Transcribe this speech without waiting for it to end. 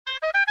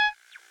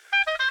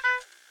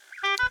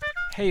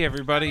Hey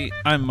everybody,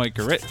 I'm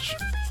Micah Rich.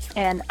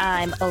 And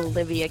I'm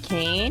Olivia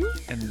Kane.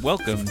 And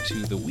welcome to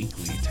the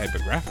Weekly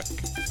Typographic,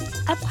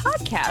 a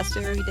podcast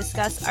where we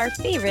discuss our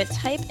favorite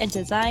type and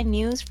design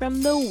news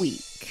from the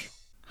week.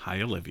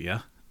 Hi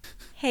Olivia.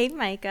 Hey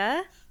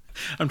Micah.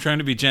 I'm trying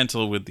to be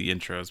gentle with the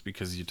intros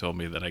because you told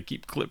me that I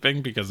keep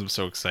clipping because I'm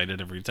so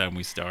excited every time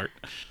we start.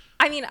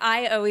 I mean,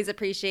 I always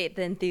appreciate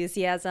the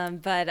enthusiasm,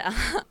 but,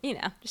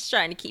 just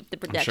trying to keep the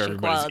production I'm sure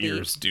everybody's quality.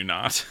 ears do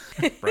not,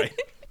 right?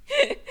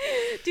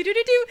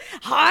 Do.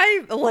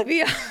 Hi,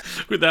 Olivia.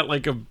 With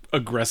that,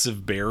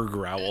 aggressive bear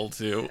growl,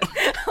 too.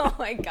 Oh,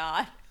 my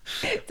God.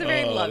 It's a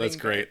very loving that's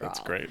great. growl.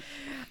 That's great.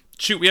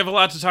 Shoot, we have a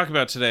lot to talk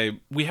about today.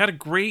 We had a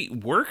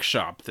great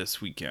workshop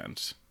this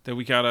weekend that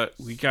we gotta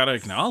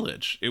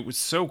acknowledge. It was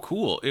so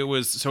cool.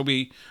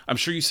 I'm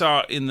sure you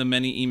saw in the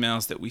many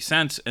emails that we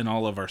sent and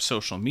all of our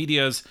social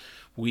medias,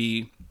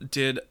 we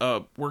did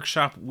a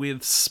workshop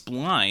with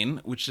Spline,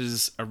 which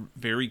is a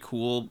very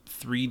cool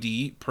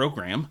 3D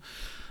program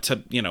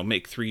to,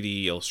 make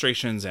 3D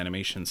illustrations,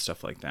 animations,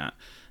 stuff like that.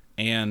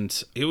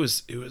 And it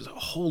was a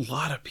whole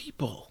lot of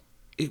people.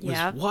 It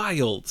was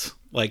wild.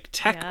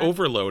 Tech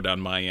overload on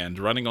my end,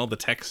 running all the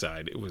tech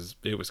side. It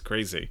was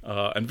crazy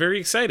and very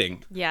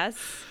exciting. Yes,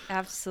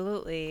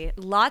 absolutely.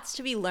 Lots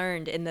to be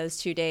learned in those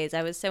 2 days.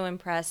 I was so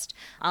impressed.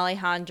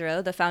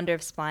 Alejandro, the founder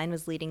of Spline,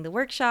 was leading the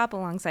workshop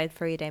alongside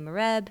Faride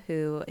Mareb,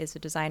 who is a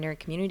designer and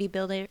community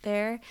builder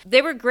there.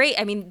 They were great.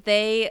 I mean,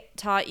 they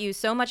taught you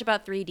so much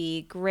about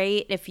 3D.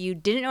 Great. If you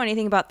didn't know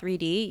anything about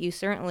 3D, you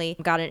certainly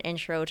got an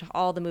intro to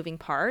all the moving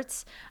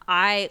parts.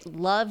 I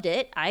loved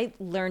it. I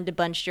learned a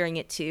bunch during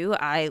it too.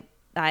 I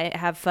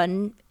have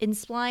fun in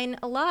Spline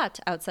a lot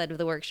outside of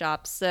the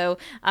workshop. So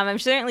I'm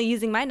certainly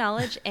using my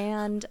knowledge.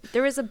 And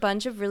there was a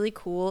bunch of really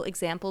cool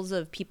examples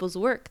of people's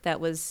work that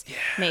was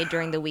made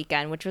during the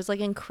weekend, which was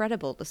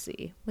incredible to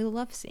see. We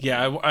love seeing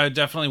it. I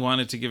definitely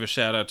wanted to give a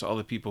shout out to all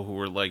the people who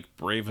were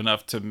brave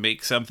enough to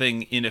make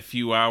something in a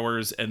few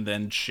hours and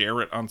then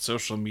share it on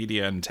social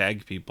media and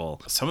tag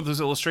people. Some of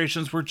those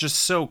illustrations were just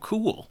so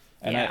cool.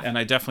 And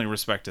I definitely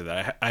respected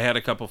that. I had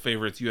a couple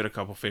favorites. You had a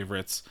couple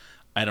favorites.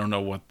 I don't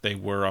know what they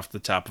were off the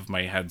top of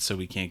my head, so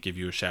we can't give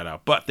you a shout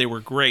out. But they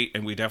were great,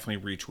 and we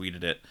definitely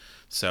retweeted it.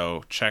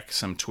 So check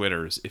some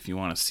Twitters if you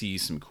want to see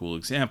some cool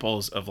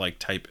examples of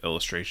type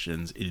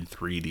illustrations in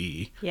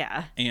 3D.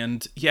 Yeah.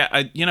 And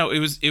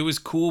it was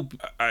cool.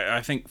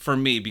 I think for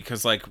me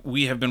because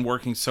we have been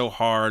working so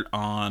hard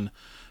on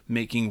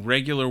making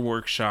regular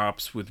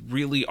workshops with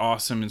really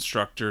awesome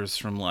instructors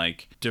from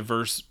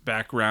diverse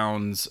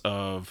backgrounds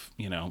of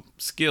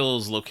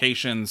skills,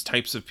 locations,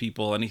 types of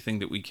people, anything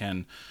that we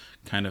can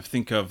kind of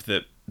think of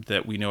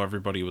that we know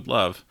everybody would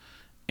love.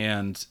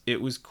 And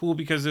it was cool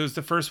because it was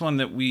the first one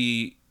that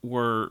we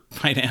were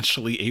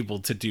financially able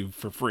to do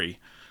for free.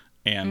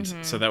 And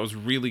so that was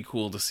really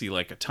cool to see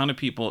a ton of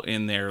people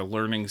in there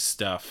learning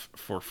stuff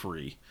for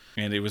free.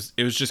 And it was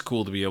just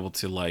cool to be able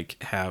to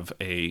have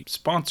a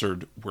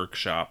sponsored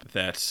workshop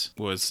that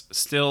was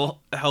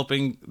still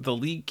helping the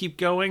league keep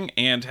going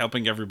and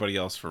helping everybody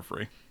else for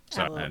free.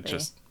 So I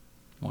just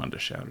wanted to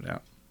shout it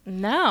out.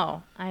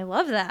 No, I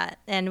love that.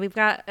 And we've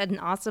got an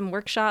awesome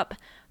workshop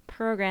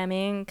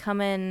programming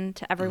coming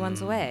to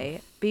everyone's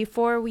way.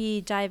 Before we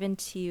dive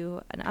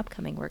into an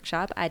upcoming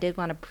workshop, I did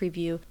want to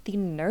preview the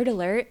Nerd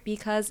Alert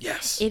because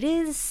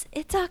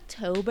it's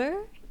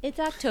October. It's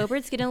October.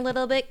 It's getting a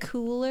little bit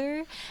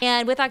cooler.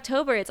 And with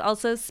October, it's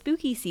also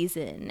spooky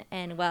season.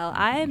 And while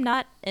I'm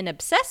not an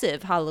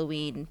obsessive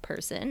Halloween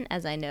person,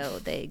 as I know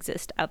they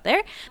exist out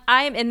there,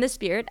 I am in the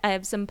spirit. I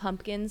have some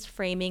pumpkins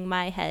framing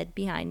my head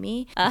behind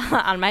me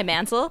on my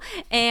mantle.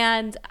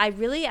 And I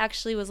really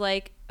actually was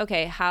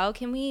okay, how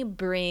can we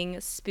bring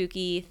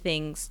spooky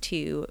things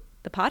to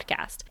the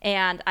podcast?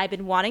 And I've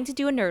been wanting to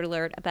do a Nerd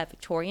Alert about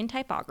Victorian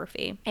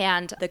typography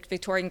and the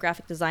Victorian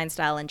graphic design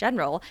style in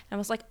general. And I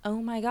was like,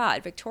 oh my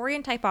God,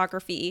 Victorian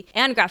typography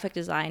and graphic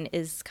design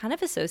is kind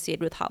of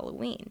associated with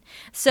Halloween.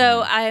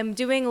 So I'm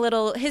doing a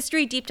little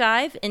history deep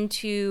dive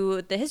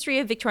into the history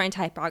of Victorian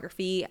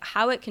typography,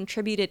 how it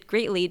contributed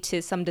greatly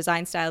to some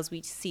design styles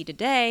we see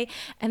today,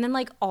 and then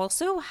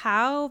also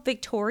how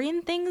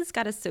Victorian things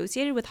got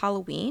associated with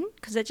Halloween,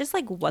 because it just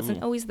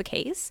wasn't always the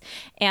case.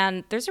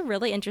 And there's a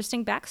really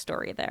interesting backstory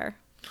there.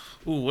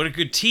 Ooh, what a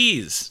good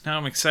tease. Now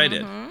I'm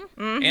excited.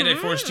 And I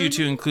forced you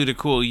to include a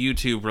cool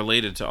YouTube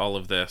related to all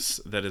of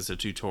this that is a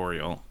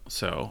tutorial.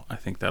 So I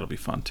think that'll be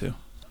fun too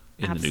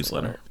in the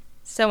newsletter.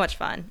 So much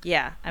fun.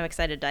 Yeah, I'm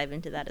excited to dive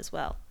into that as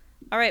well.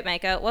 All right,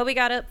 Micah, what we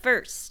got up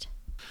first?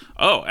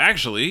 Oh,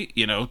 actually,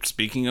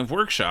 speaking of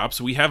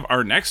workshops, we have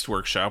our next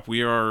workshop.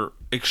 We are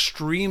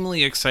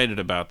extremely excited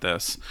about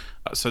this.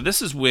 So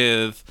this is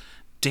with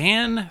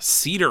Dan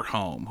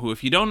Cedarholm, who,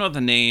 if you don't know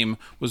the name,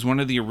 was one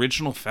of the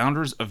original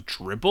founders of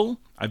Dribble.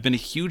 I've been a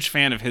huge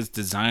fan of his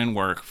design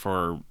work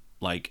for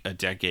a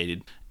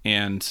decade.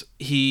 And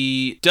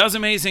he does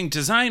amazing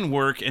design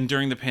work, and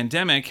during the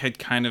pandemic had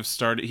kind of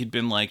started, he'd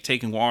been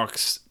taking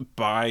walks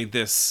by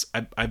this,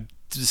 I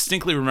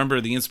distinctly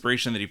remember the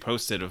inspiration that he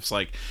posted. It was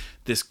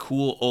this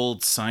cool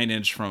old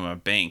signage from a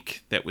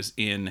bank that was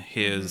in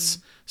his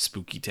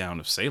spooky town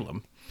of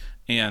Salem.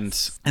 And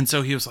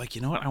so he was like,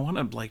 you know what, I want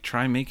to like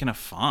try making a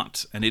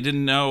font. And he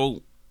didn't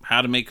know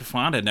how to make a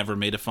font. I'd never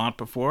made a font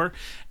before.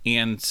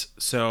 And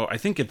so I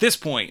think at this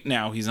point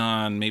now he's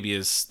on maybe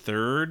his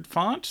third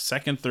font,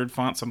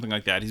 something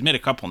like that. He's made a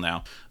couple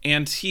now.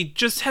 And he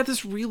just had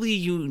this really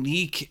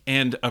unique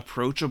and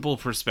approachable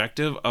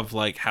perspective of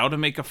like how to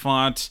make a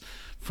font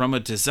from a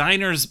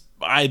designer's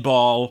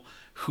eyeball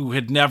who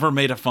had never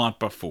made a font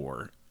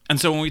before. And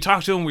so when we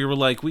talked to him, we were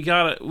like, we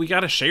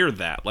gotta share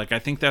that. Like, I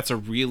think that's a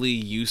really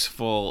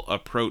useful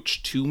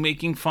approach to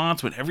making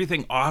fonts when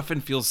everything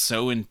often feels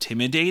so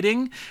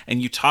intimidating.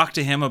 And you talk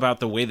to him about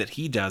the way that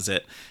he does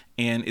it,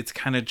 and it's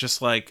kind of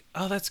just like,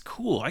 oh, that's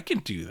cool. I can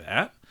do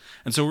that.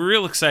 And so we're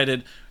real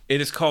excited.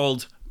 It is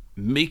called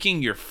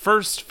Making Your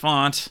First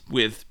Font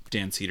with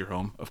Dan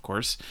Cederholm, of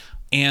course.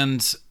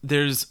 And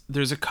there's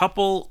a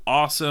couple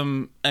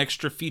awesome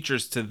extra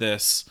features to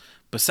this,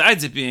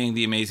 besides it being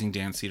the amazing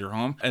Dan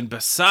Cederholm, and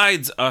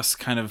besides us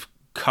kind of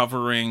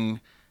covering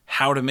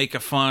how to make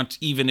a font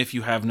even if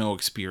you have no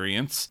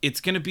experience.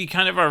 It's going to be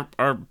kind of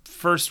our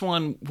first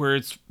one where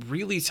it's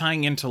really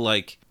tying into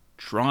like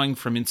drawing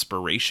from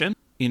inspiration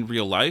in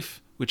real life,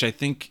 which I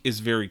think is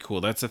very cool.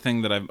 That's a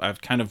thing that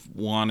I've kind of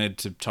wanted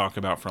to talk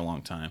about for a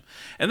long time.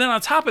 And then on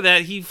top of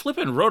that, he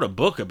flippin' wrote a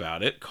book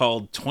about it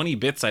called 20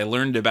 Bits I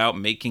Learned About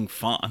Making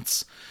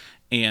Fonts.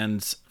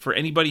 And for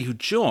anybody who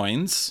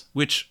joins,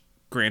 which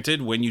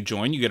granted, when you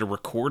join, you get a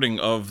recording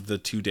of the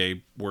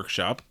 2-day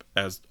workshop,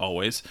 as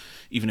always,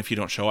 even if you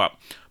don't show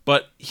up.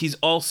 But he's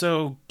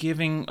also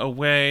giving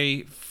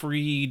away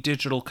free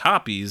digital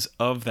copies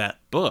of that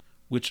book,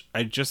 which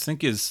I just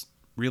think is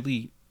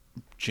really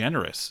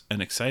generous and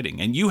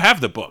exciting. And you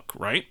have the book,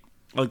 right?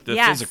 Like the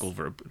physical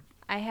verb.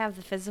 I have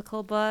the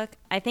physical book.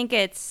 I think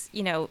it's,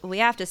 we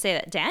have to say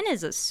that Dan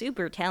is a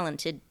super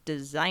talented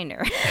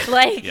designer.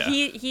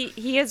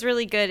 He is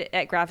really good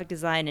at graphic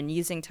design and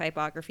using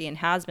typography and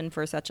has been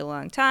for such a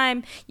long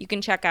time. You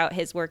can check out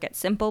his work at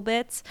Simple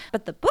Bits.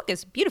 But the book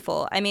is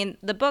beautiful. I mean,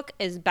 the book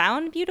is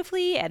bound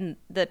beautifully and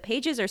the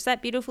pages are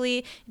set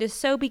beautifully. It is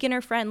so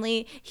beginner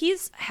friendly.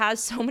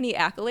 Has so many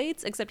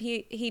accolades, except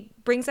he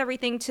brings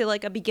everything to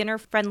like a beginner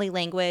friendly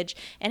language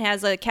and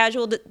has a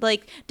casual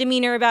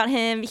demeanor about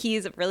him.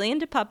 He's really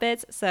into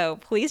puppets, so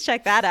please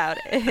check that out,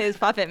 his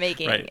puppet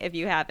making, if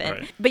you haven't.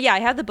 Right. But yeah, I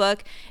have the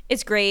book.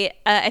 It's great.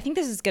 I think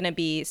this is going to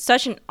be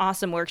such an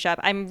awesome workshop.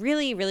 I'm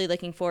really, really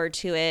looking forward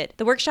to it.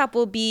 The workshop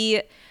will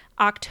be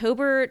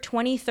October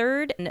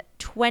 23rd and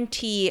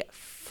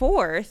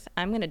 24th.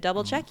 I'm going to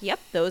double check. Yep,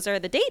 those are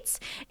the dates.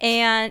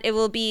 And it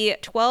will be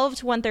 12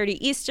 to 1:30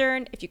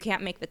 Eastern. If you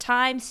can't make the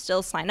time,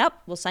 still sign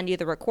up. We'll send you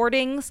the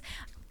recordings.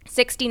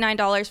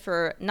 $69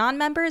 for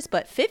non-members,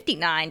 but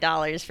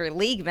 $59 for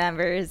league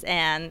members.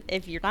 And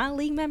if you're not a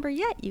league member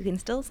yet, you can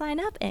still sign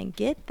up and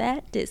get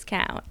that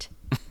discount.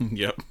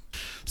 Yep.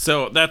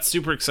 So that's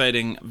super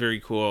exciting. Very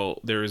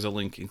cool. There is a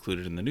link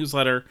included in the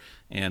newsletter,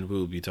 and we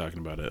will be talking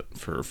about it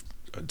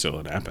until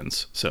it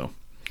happens. So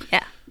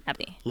yeah,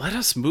 happy. Let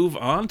us move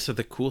on to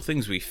the cool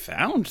things we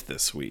found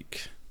this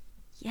week.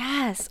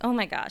 Yes. Oh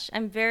my gosh.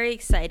 I'm very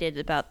excited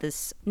about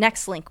this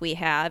next link we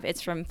have.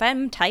 It's from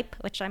FemType,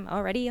 which I'm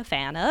already a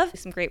fan of.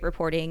 Some great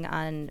reporting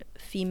on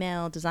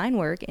female design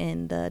work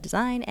in the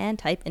design and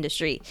type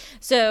industry.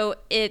 So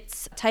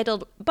it's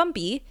titled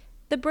Bumpy,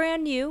 the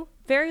brand new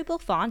variable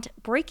font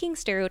breaking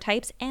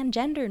stereotypes and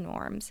gender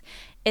norms.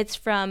 It's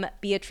from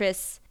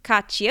Beatrice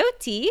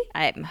Cacciotti.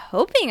 I'm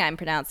hoping I'm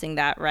pronouncing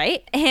that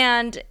right.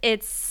 And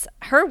it's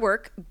her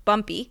work,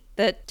 Bumpy.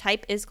 The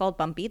type is called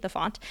Bumpy, the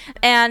font.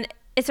 And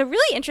it's a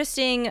really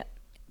interesting,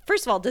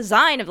 first of all,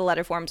 design of the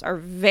letter forms are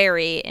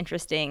very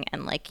interesting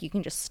and you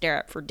can just stare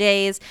at for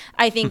days.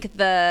 I think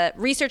the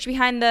research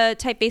behind the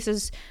typeface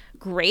is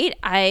great.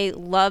 I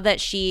love that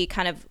she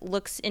kind of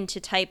looks into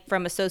type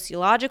from a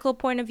sociological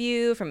point of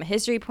view, from a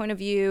history point of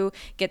view,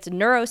 gets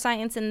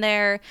neuroscience in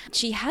there.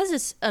 She has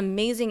this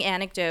amazing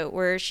anecdote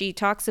where she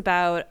talks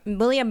about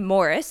William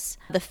Morris,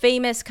 the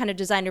famous kind of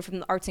designer from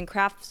the arts and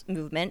crafts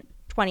movement,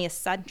 20th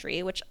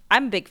century, which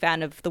I'm a big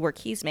fan of the work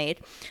he's made.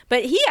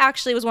 But he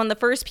actually was one of the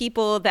first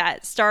people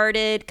that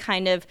started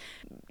kind of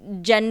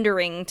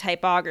gendering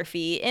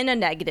typography in a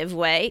negative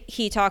way.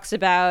 He talks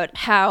about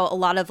how a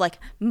lot of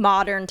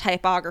modern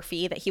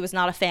typography that he was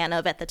not a fan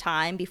of at the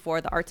time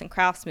before the arts and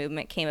crafts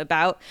movement came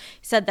about,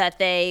 said that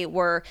they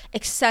were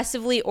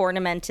excessively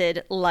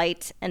ornamented,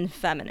 light, and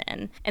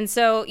feminine. And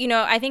so,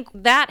 I think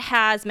that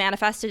has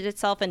manifested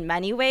itself in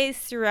many ways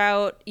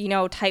throughout,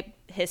 type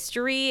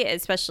history,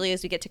 especially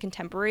as we get to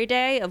contemporary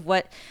day, of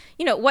what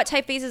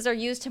typefaces are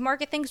used to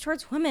market things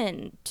towards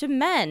women, to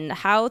men,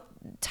 how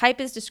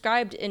type is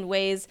described in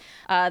ways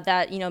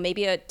that,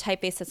 maybe a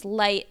typeface that's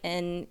light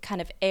and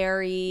kind of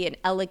airy and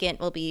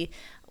elegant will be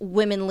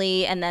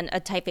womanly, and then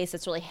a typeface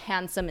that's really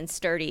handsome and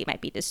sturdy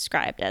might be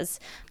described as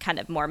kind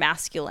of more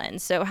masculine.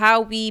 So how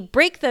we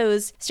break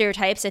those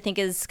stereotypes, I think,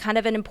 is kind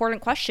of an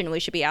important question we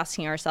should be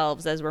asking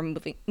ourselves as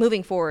we're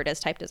moving forward as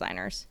type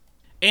designers.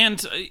 And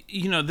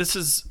this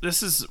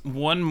is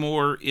one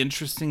more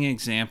interesting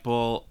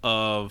example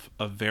of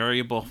a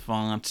variable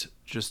font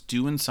just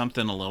doing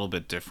something a little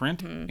bit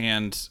different.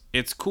 And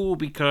it's cool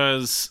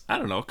because, I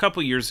don't know, a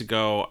couple years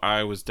ago,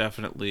 I was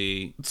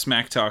definitely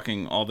smack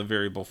talking all the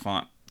variable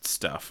font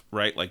stuff,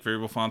 right? Like,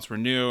 variable fonts were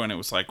new, and it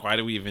was like, why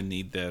do we even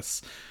need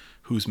this?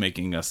 Who's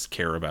making us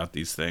care about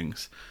these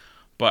things?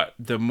 But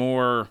the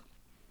more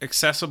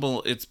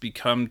accessible it's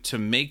become to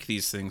make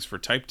these things for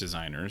type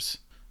designers,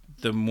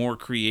 the more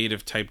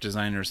creative type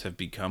designers have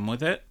become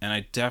with it. And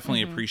I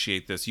definitely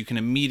appreciate this. You can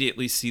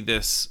immediately see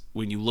this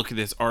when you look at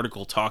this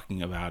article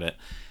talking about it,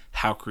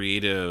 how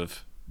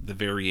creative the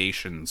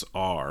variations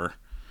are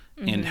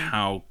and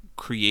how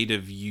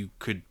creative you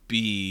could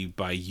be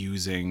by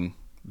using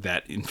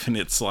that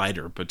infinite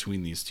slider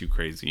between these two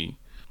crazy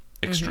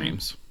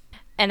extremes.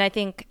 And I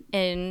think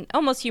in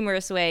almost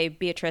humorous way,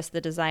 Beatrice,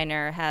 the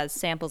designer, has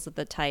samples of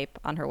the type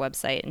on her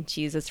website, and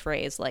she uses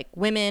phrase like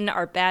 "women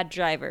are bad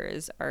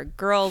drivers" or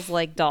 "girls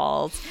like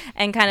dolls,"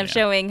 and kind of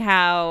showing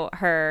how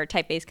her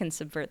typeface can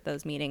subvert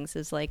those meanings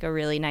is like a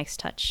really nice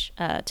touch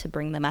to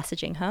bring the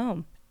messaging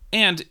home.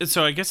 And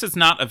so I guess it's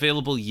not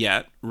available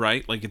yet,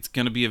 right? Like, it's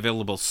going to be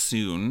available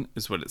soon,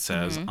 is what it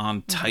says,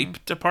 on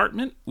Type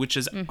Department, which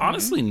is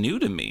honestly new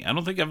to me. I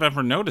don't think I've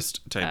ever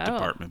noticed Type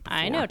Department before.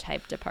 I know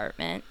Type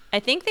Department. I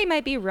think they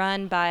might be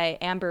run by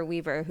Amber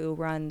Weaver, who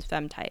runs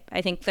FemType.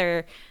 I think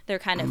they're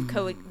kind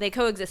of they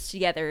coexist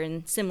together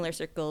in similar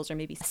circles, or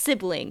maybe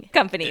sibling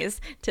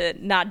companies, to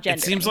not gender.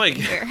 It seems like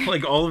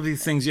like all of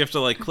these things, you have to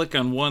like click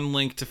on one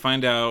link to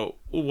find out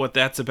what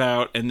that's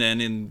about, and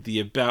then in the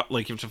about,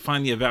 like, you have to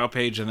find the about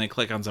page and then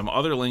click on some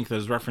other link that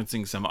is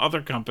referencing some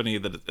other company,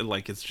 that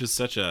like, it's just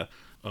such a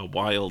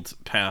wild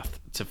path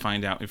to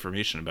find out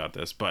information about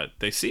this. But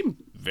they seem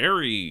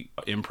very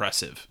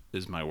impressive,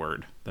 is my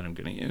word that I'm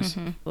going to use.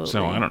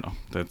 So I don't know,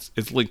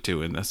 it's linked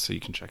to in this, so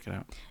you can check it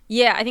out.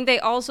 Yeah, I think they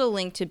also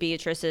link to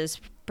Beatrice's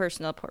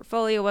personal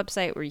portfolio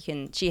website, where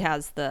she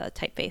has the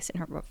typeface in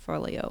her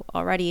portfolio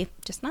already,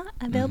 just not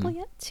available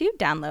yet to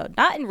download,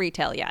 not in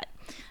retail yet.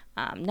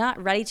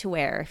 Not ready to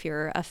wear if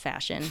you're a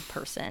fashion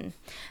person.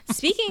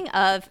 Speaking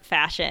of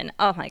fashion,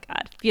 oh my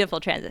God, beautiful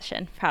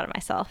transition. Proud of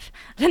myself.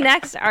 The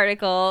next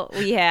article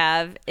we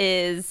have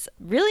is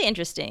really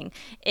interesting.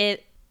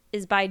 It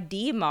is by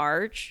D.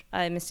 Marge.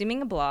 I'm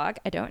assuming a blog.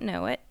 I don't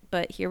know it,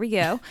 but here we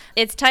go.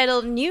 It's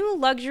titled "New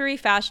Luxury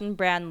Fashion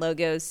Brand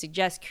Logos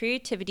Suggest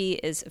Creativity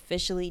is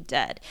Officially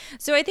Dead."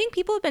 So I think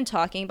people have been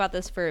talking about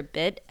this for a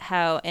bit,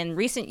 how in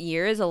recent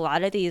years, a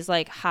lot of these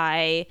like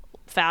high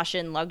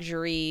fashion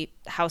luxury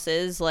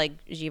houses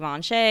like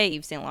Givenchy,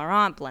 Yves Saint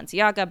Laurent,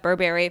 Balenciaga,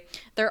 Burberry,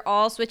 they're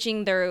all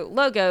switching their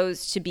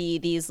logos to be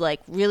these like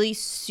really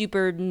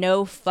super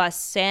no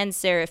fuss sans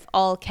serif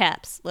all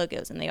caps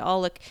logos, and they all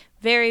look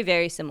very,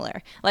 very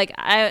similar. Like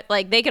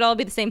they could all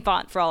be the same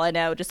font for all I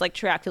know, just like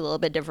tracked a little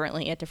bit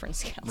differently at different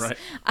scales. Right.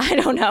 I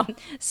don't know.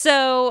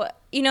 So,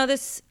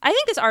 I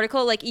think this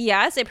article, like,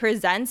 yes, it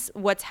presents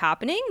what's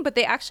happening, but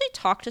they actually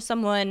talk to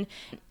someone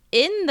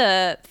in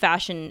the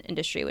fashion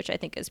industry, which I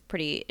think is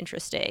pretty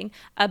interesting,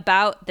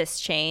 about this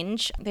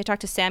change. They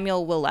talked to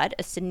Samuel Willett,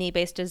 a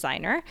Sydney-based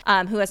designer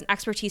who has an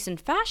expertise in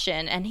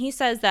fashion, and he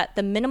says that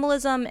the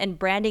minimalism and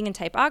branding and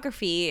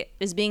typography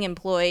is being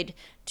employed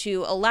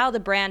to allow the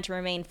brand to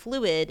remain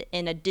fluid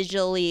in a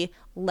digitally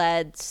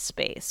led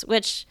space,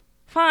 which...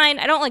 fine.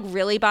 I don't like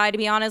really buy, to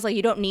be honest. Like,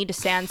 you don't need a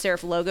sans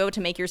serif logo to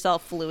make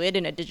yourself fluid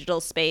in a digital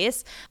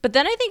space. But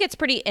then I think it's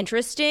pretty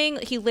interesting.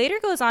 He later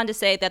goes on to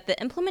say that the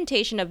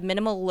implementation of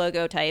minimal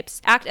logo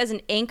types act as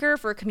an anchor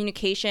for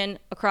communication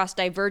across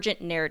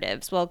divergent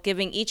narratives, while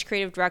giving each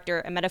creative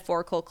director a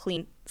metaphorical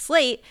clean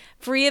slate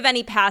free of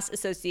any past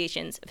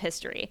associations of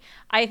history.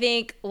 I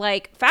think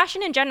like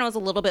fashion in general is a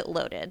little bit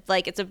loaded.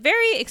 Like, it's a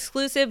very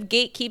exclusive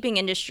gatekeeping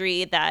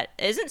industry that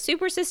isn't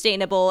super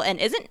sustainable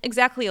and isn't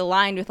exactly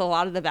aligned with a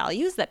lot of the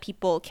values that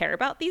people care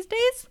about these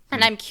days.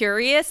 And I'm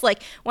curious,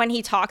 like, when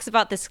he talks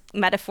about this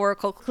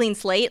metaphorical clean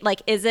slate,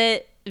 like, is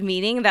it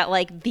meaning that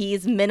like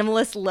these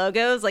minimalist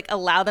logos like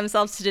allow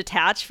themselves to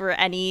detach for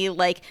any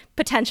like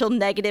potential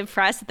negative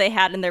press that they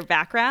had in their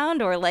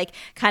background, or like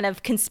kind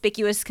of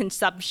conspicuous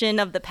consumption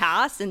of the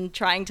past, and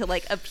trying to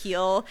like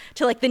appeal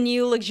to like the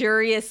new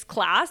luxurious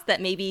class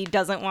that maybe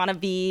doesn't want to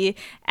be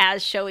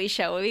as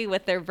showy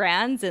with their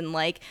brands, and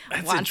like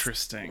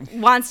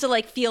wants to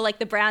like feel like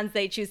the brands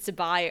they choose to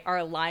buy are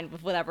aligned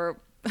with whatever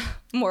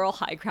moral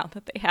high ground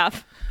that they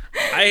have.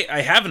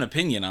 I have an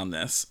opinion on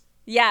this.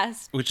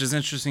 Yes. Which is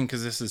interesting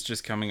because this is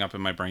just coming up in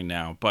my brain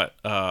now. But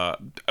a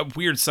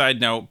weird side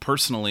note,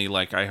 personally,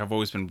 like, I have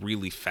always been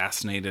really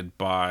fascinated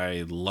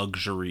by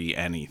luxury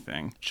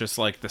anything. Just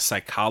like the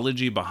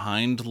psychology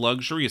behind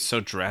luxury is so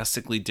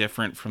drastically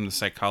different from the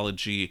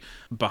psychology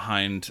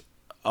behind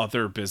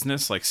other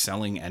business, like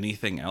selling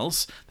anything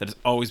else, that has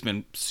always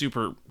been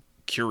super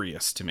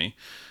curious to me.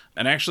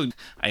 And I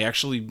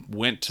actually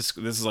went to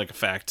school. This is like a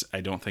fact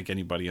I don't think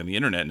anybody on the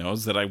internet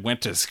knows, that I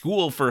went to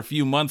school for a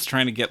few months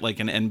trying to get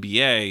like an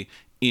MBA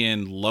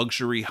in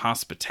luxury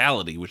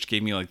hospitality, which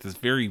gave me like this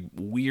very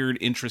weird,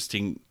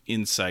 interesting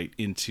insight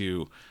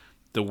into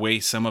the way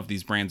some of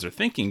these brands are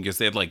thinking, because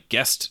they had like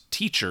guest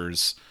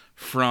teachers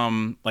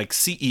from like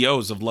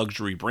CEOs of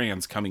luxury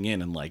brands coming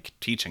in and like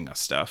teaching us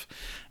stuff.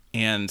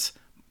 And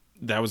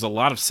that was a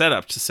lot of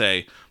setup to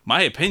say,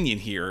 my opinion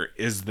here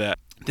is that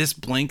this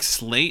blank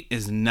slate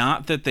is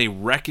not that they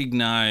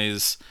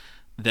recognize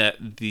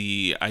that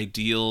the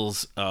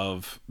ideals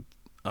of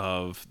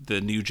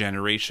the new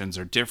generations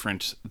are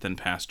different than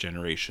past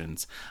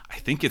generations. I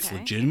think it's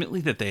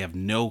legitimately that they have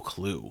no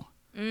clue.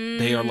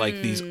 They are like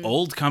these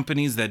old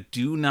companies that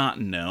do not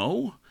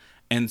know.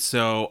 And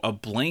so a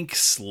blank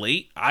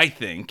slate, I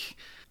think,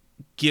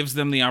 gives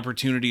them the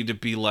opportunity to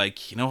be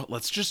like, you know what,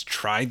 let's just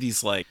try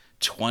these like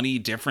 20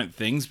 different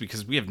things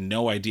because we have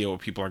no idea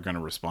what people are going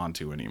to respond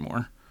to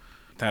anymore.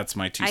 That's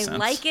my 2 cents. I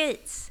like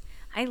it.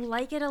 I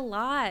like it a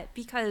lot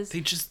because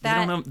they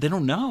don't know. They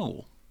don't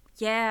know.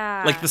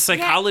 Yeah. Like the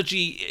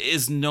psychology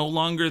is no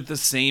longer the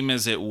same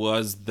as it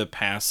was the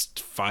past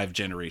 5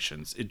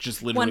 generations. It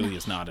just literally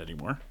is not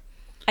anymore.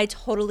 I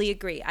totally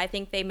agree. I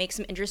think they make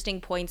some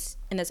interesting points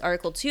in this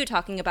article too,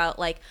 talking about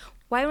like,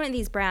 why wouldn't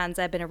these brands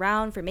that have been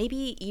around for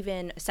maybe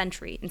even a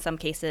century in some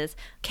cases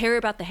care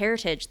about the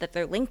heritage that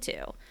they're linked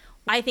to?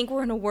 I think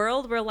we're in a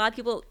world where a lot of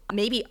people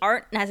maybe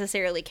aren't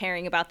necessarily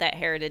caring about that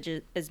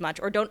heritage as much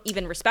or don't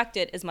even respect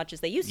it as much as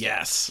they used to.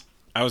 Yes.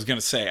 I was going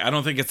to say, I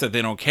don't think it's that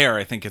they don't care.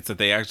 I think it's that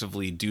they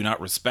actively do not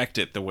respect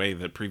it the way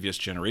that previous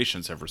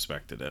generations have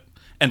respected it.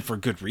 And for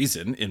good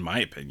reason, in my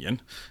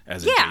opinion,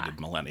 as a jaded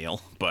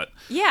millennial. But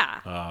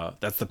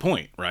that's the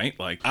point, right?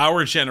 Like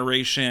our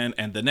generation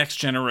and the next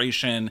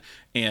generation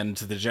and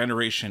the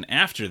generation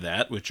after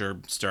that, which are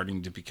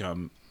starting to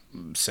become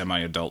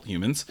semi-adult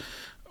humans,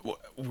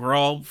 we're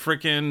all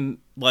freaking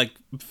like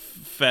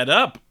fed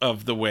up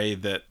of the way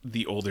that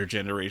the older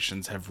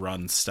generations have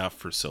run stuff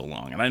for so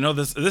long. And I know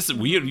this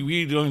we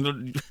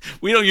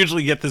don't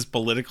usually get this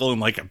political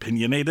and like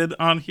opinionated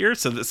on here,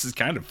 so this is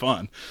kind of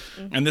fun.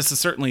 And this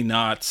is certainly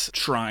not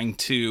trying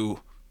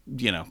to,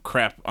 you know,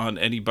 crap on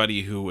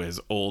anybody who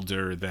is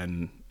older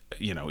than,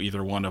 you know,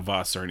 either one of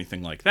us or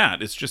anything like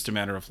that. It's just a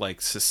matter of like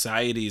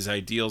society's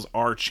ideals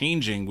are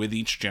changing with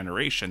each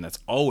generation. That's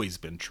always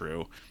been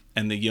true.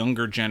 And the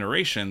younger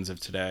generations of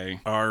today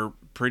are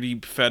pretty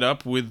fed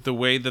up with the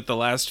way that the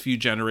last few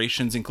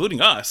generations, including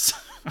us,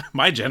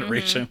 my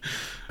generation,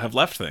 have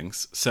left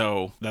things.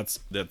 So that's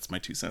my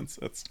 2 cents.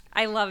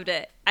 I loved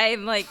it.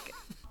 I'm like,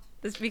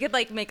 we could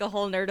like make a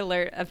whole nerd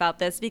alert about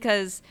this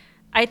because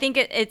I think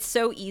it's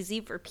so easy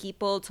for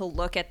people to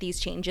look at these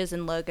changes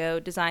in logo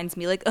designs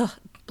and be like, ugh,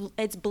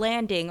 it's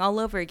blanding all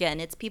over again.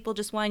 It's people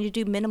just wanting to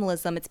do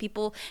minimalism. It's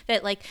people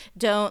that like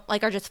don't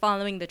like are just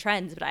following the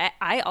trends. But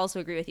I also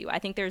agree with you. I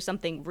think there's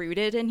something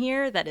rooted in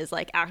here that is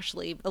like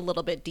actually a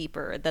little bit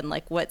deeper than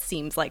like what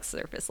seems like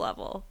surface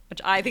level, which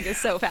I think is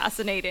so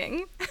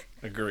fascinating.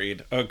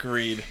 Agreed.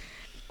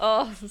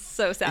 Oh,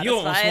 so satisfied. You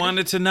almost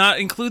wanted to not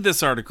include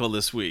this article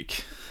this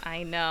week.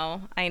 I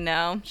know.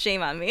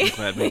 Shame on me. I'm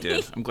glad we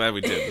did.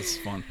 This is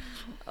fun.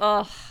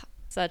 Oh,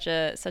 such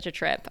a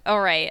trip.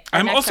 All right.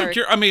 I'm also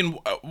curious. I mean,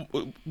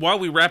 while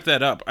we wrap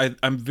that up,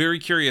 I'm very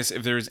curious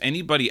if there's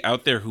anybody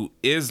out there who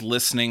is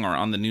listening or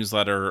on the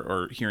newsletter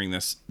or hearing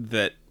this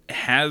that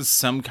has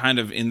some kind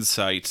of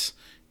insight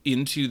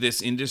into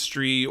this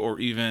industry or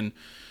even,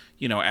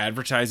 you know,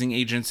 advertising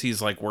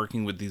agencies like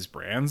working with these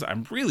brands.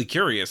 I'm really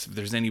curious if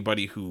there's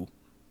anybody who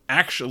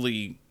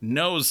actually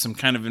knows some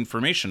kind of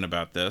information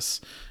about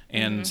this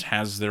and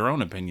has their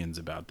own opinions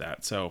about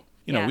that. So,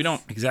 you know, we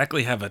don't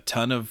exactly have a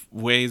ton of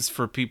ways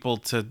for people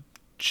to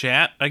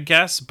chat, I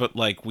guess, but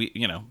like we,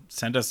 you know,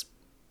 send us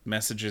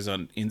messages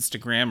on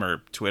Instagram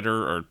or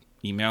Twitter or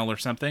email or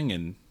something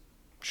and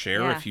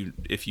share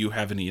if you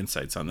have any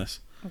insights on this.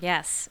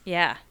 Yes.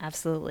 Yeah,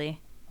 absolutely.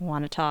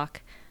 Want to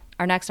talk.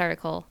 Our next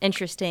article,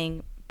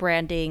 interesting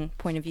branding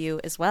point of view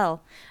as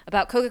well,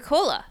 about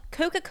Coca-Cola.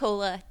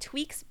 Coca-Cola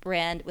tweaks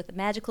brand with a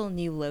magical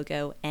new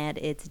logo and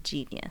it's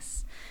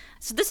genius.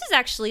 So this is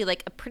actually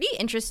like a pretty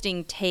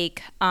interesting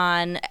take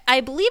on,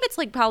 I believe it's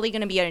like probably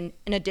going to be an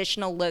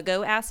additional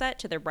logo asset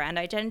to their brand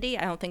identity.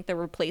 I don't think they're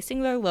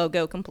replacing their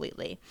logo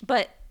completely.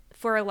 But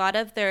for a lot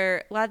of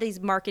these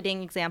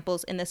marketing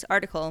examples in this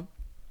article,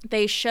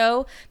 they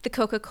show the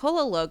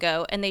Coca-Cola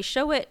logo and they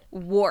show it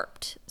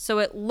warped. So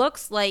it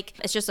looks like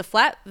it's just a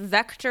flat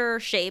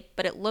vector shape,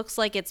 but it looks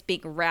like it's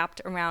being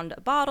wrapped around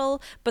a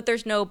bottle, but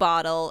there's no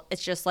bottle.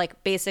 It's just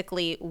like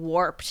basically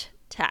warped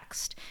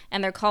text.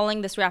 And they're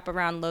calling this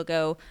wraparound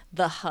logo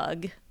the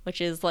Hug,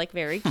 which is like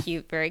very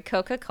cute, very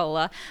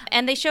Coca-Cola.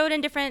 And they show it in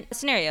different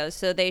scenarios.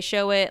 So they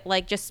show it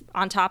like just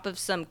on top of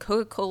some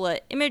Coca-Cola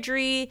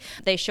imagery.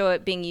 They show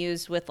it being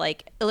used with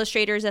like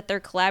illustrators that they're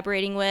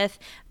collaborating with.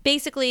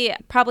 Basically,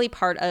 probably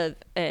part of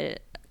a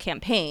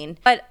campaign.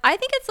 But I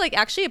think it's like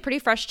actually a pretty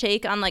fresh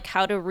take on like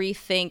how to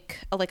rethink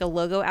like a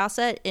logo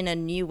asset in a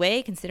new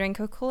way, considering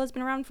Coca-Cola has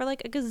been around for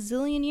like a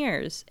gazillion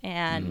years.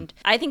 And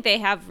I think they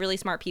have really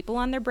smart people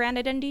on their brand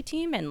identity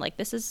team. And like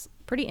this is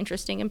pretty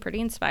interesting and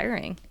pretty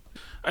inspiring.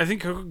 I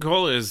think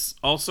Coca-Cola is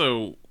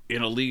also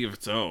in a league of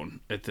its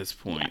own at this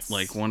point. Yes.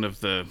 Like one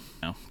of the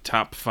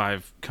top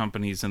 5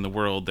 companies in the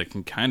world that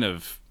can kind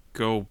of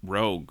go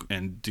rogue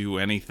and do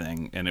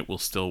anything and it will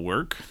still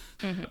work.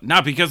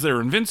 Not because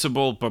they're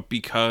invincible, but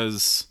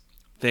because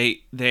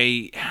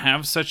they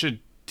have such a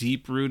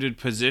deep-rooted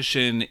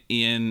position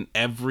in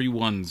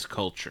everyone's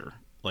culture.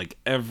 Like,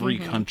 every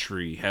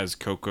country has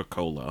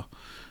Coca-Cola,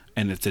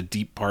 and it's a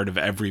deep part of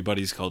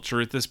everybody's culture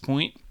at this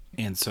point.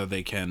 And so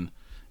they can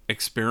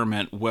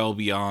experiment well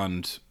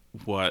beyond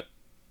what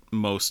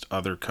most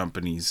other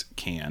companies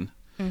can.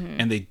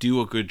 And they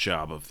do a good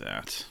job of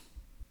that.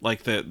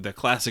 Like the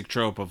classic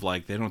trope of,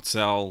 like, they don't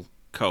sell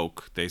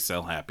Coke, they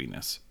sell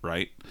happiness,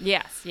 right?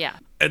 Yes, yeah.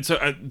 And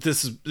so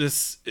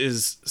this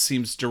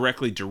seems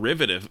directly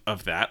derivative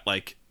of that.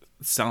 Like,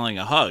 selling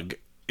a hug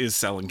is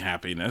selling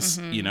happiness.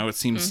 You know, it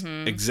seems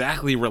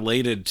exactly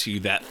related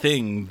to that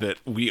thing that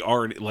we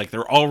already, like,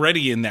 they're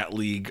already in that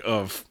league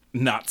of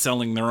not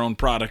selling their own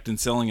product and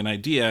selling an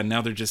idea, and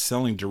now they're just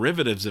selling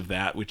derivatives of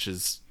that, which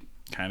is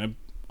kind of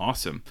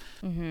awesome.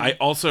 I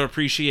also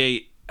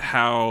appreciate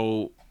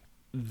how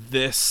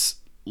this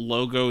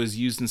logo is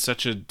used in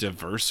such a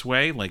diverse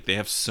way. Like, they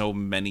have so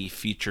many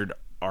featured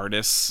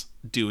artists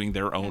doing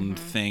their own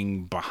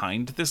thing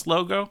behind this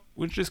logo,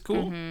 which is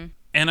cool.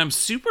 And I'm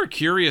super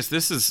curious,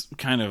 this is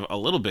kind of a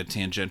little bit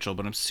tangential,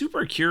 but I'm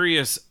super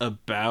curious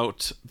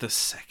about the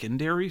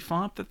secondary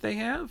font that they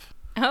have.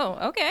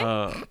 Oh, okay.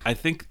 I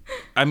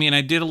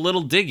did a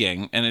little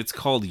digging, and it's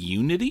called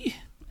Unity.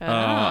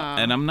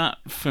 And I'm not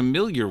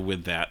familiar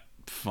with that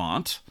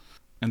font.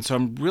 And so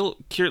I'm real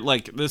curious,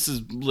 like, this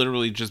is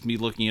literally just me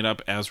looking it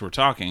up as we're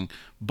talking,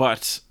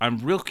 but I'm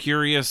real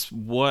curious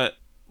what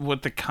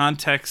the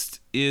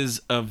context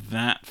is of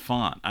that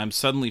font. I'm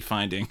suddenly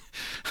finding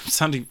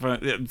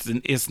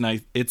it's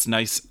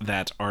nice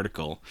that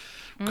article.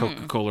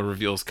 Coca-Cola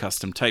reveals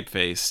custom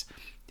typeface,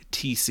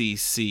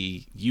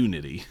 TCC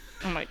Unity.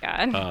 Oh my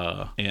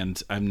god.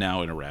 And I'm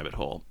now in a rabbit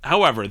hole.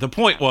 However, the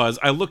point was,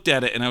 I looked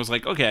at it and I was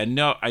like, okay,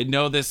 I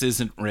know this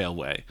isn't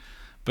Railway,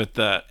 but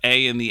the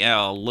A and the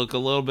L look a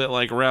little bit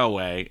like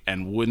Railway,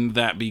 and wouldn't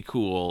that be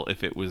cool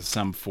if it was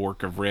some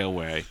fork of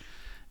Railway?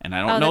 And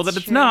I don't know that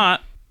it's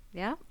not.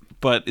 Yeah.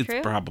 But it's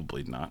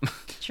probably not.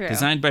 True.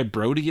 Designed by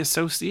Brody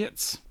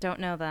Associates. Don't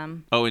know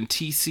them. Oh, and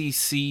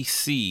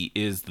TCCC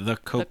is the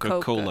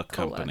Coca-Cola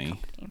Company.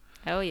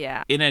 Oh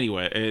yeah. In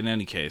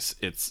any case,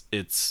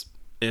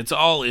 it's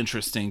all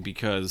interesting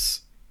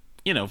because,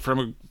 you know, from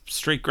a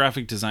straight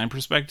graphic design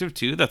perspective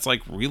too, that's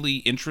like really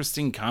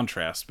interesting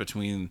contrast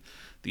between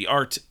the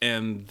art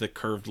and the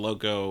curved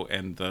logo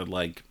and the,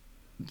 like,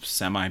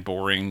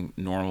 semi-boring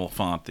normal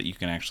font that you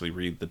can actually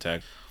read the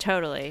text.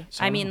 Totally.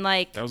 So, I mean,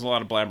 like, that was a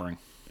lot of blabbering.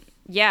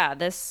 Yeah,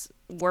 this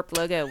warp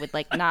logo would,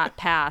 like, not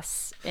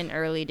pass in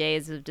early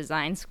days of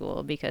design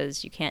school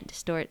because you can't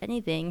distort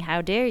anything.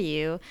 How dare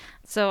you?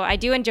 So I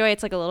do enjoy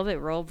it's, like, a little bit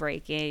rule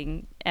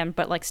breaking,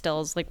 but, like,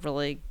 still is, like,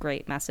 really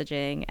great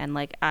messaging. And,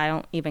 like, I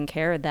don't even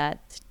care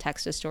that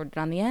text distorted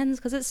on the ends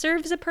because it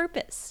serves a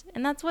purpose.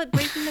 And that's what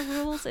breaking the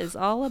rules is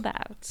all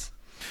about.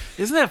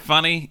 Isn't that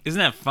funny? Isn't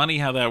that funny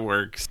how that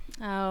works?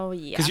 Oh,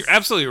 yes. Because you're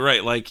absolutely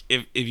right. Like,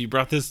 if you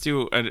brought this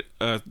to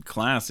a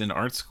class in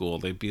art school,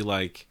 they'd be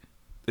like,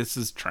 this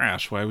is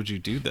trash. Why would you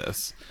do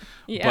this?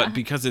 Yeah. But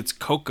because it's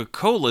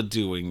Coca-Cola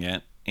doing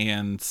it,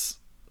 and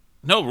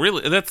no,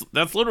 really,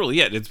 that's literally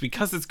it. It's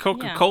because it's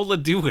Coca-Cola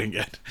doing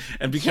it,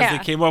 and because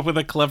they came up with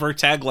a clever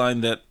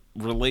tagline that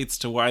relates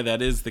to why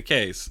that is the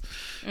case.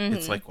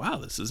 It's like, wow,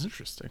 this is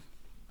interesting.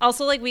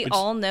 Also, like, we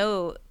all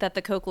know that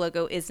the Coke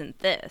logo isn't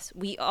this.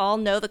 We all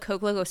know the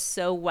Coke logo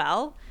so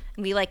well.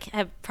 We, like,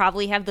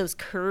 probably have those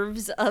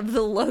curves of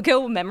the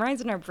logo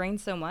memorized in our brain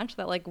so much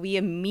that, like, we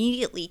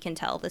immediately can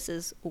tell this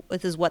is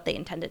what they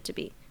intend it to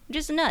be. Which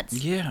is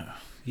nuts. Yeah,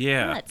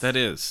 nuts. That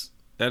is.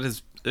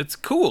 It's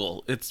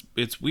cool.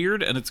 It's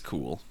weird and it's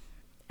cool.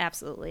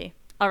 Absolutely.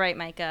 All right,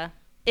 Micah,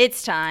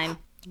 it's time.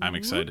 I'm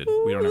excited.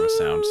 We don't have a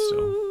sound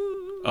still.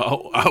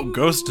 Oh,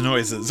 ghost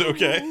noises.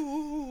 Okay.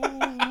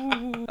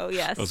 Oh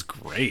yes. That was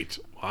great.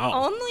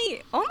 Wow.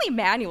 Only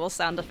manual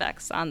sound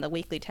effects on the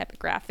weekly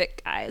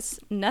typographic,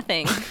 guys.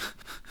 Nothing.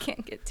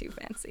 Can't get too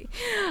fancy.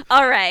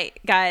 All right,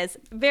 guys.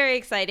 Very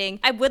exciting.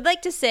 I would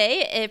like to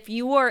say, if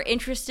you are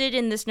interested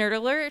in this nerd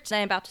alert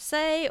I'm about to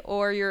say,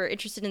 or you're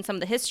interested in some of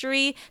the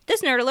history,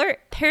 this nerd alert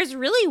pairs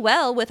really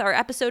well with our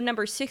episode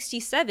number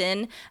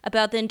 67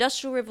 about the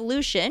Industrial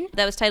Revolution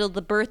that was titled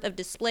The Birth of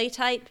Display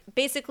Type.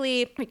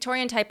 Basically,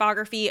 Victorian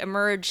typography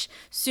emerged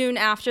soon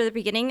after the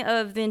beginning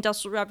of the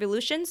Industrial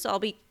Revolution, so I'll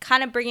be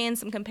kind of bringing in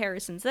some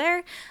comparisons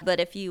there. But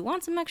if you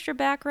want some extra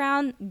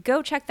background,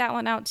 go check that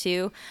one out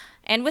too.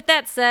 And with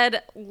that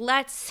said,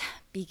 let's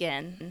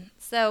begin.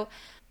 So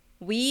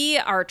we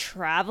are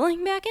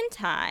traveling back in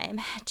time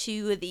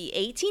to the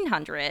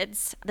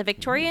 1800s. The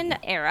Victorian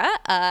era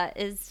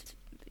is,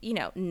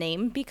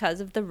 named because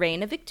of the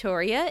reign of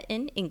Victoria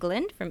in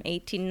England from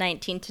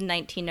 1819 to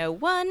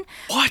 1901.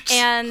 What?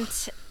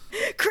 And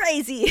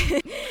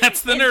Crazy.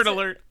 That's the nerd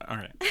alert. All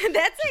right.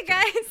 That's it,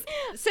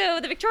 guys. So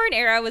the Victorian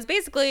era was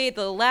basically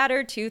the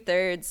latter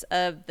 2/3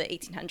 of the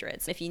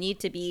 1800s. If you need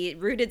to be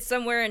rooted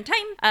somewhere in time,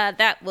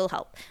 that will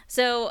help.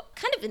 So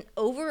kind of an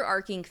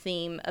overarching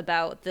theme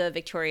about the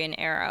Victorian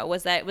era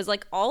was that it was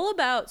like all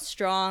about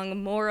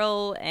strong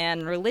moral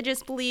and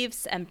religious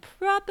beliefs and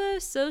proper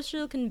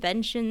social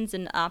conventions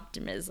and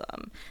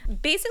optimism.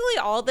 Basically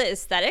all the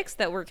aesthetics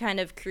that were kind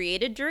of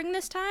created during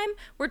this time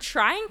were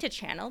trying to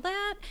channel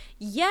that,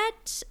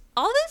 yet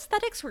all the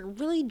aesthetics were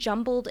really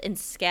jumbled and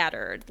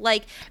scattered.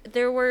 Like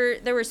there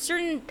were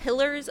certain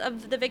pillars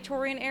of the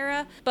Victorian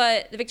era,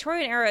 but the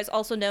Victorian era is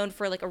also known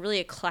for like a really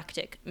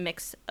eclectic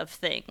mix of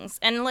things.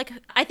 And like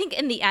I think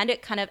in the end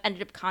it kind of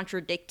ended up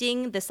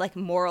contradicting this like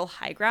moral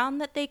high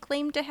ground that they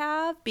claimed to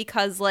have,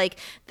 because like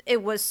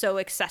it was so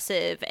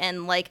excessive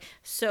and like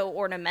so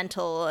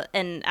ornamental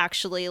and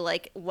actually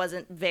like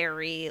wasn't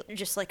very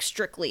just like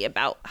strictly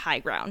about high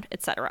ground,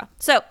 etc.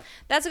 So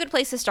that's a good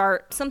place to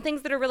start. Some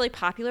things that are really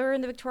popular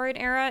in the Victorian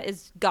era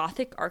is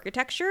Gothic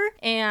architecture,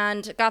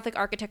 and Gothic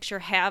architecture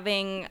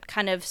having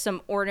kind of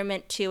some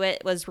ornament to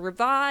it was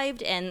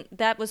revived, and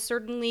that was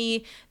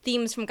certainly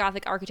themes from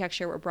Gothic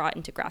architecture were brought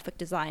into graphic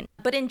design.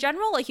 But in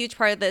general, a huge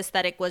part of the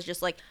aesthetic was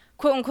just like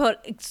quote unquote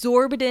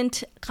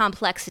exorbitant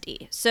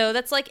complexity. So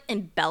that's like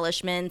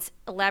embellishments,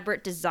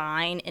 elaborate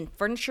design in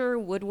furniture,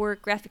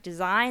 woodwork, graphic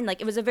design.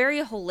 Like it was a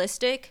very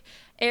holistic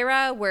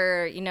era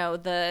where, you know,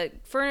 the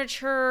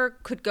furniture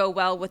could go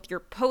well with your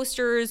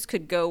posters,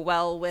 could go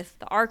well with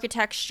the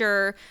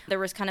architecture. There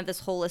was kind of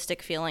this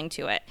holistic feeling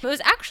to it. It was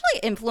actually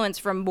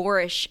influenced from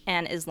Moorish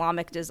and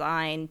Islamic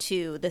design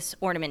to this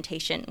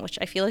ornamentation, which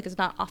I feel like is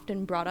not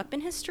often brought up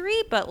in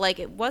history, but like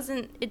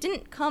it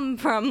didn't come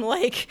from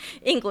like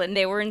England.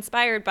 They were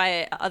inspired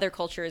by other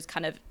cultures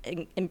kind of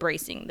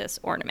embracing this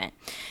ornament.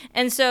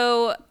 And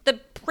so the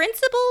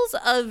principles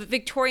of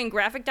Victorian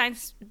graphic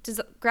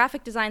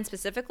design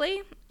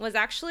specifically was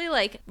actually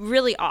like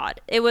really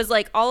odd. It was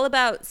like all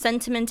about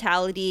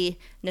sentimentality,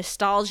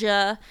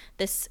 nostalgia,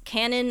 this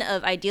canon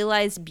of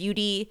idealized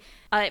beauty.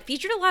 It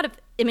featured a lot of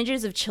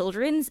images of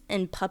children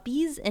and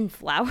puppies and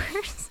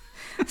flowers.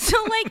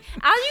 So like,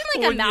 as you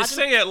like when imagine, you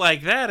say it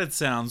like that, it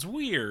sounds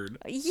weird.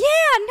 Yeah,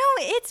 no,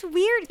 it's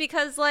weird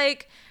because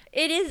like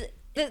it is.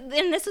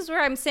 And this is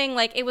where I'm saying,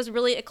 like, it was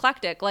really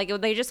eclectic. Like,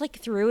 they just, like,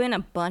 threw in a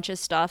bunch of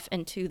stuff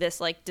into this,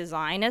 like,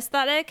 design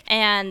aesthetic.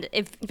 And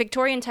if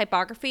Victorian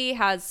typography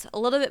has a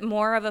little bit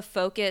more of a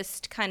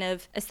focused kind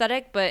of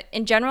aesthetic, but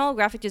in general,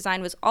 graphic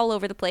design was all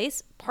over the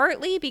place,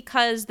 partly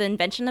because the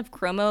invention of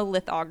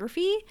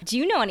chromolithography. Do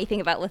you know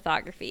anything about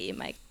lithography,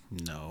 Mike?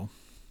 No.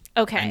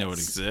 Okay. I know it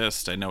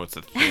exists. I know it's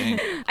a thing.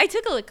 I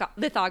took a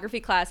lithography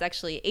class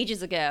actually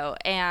ages ago,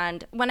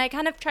 and when I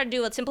kind of try to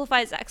do a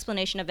simplified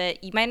explanation of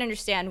it, you might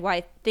understand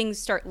why things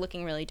start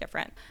looking really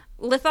different.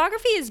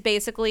 Lithography is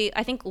basically,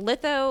 I think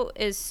litho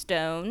is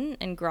stone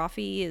and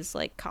graphy is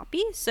like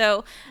copy.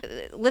 So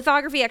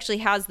lithography actually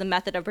has the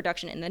method of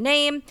production in the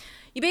name.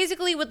 You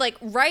basically would like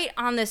write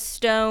on this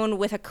stone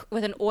with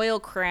an oil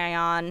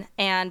crayon,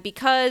 and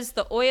because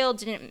the oil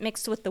didn't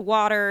mix with the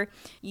water,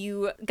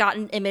 you got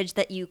an image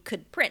that you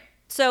could print.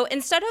 So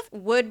instead of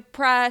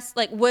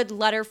wood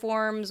letter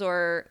forms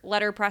or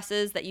letter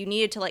presses that you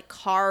needed to like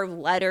carve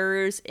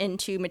letters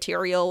into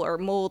material or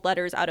mold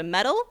letters out of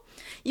metal,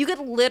 you could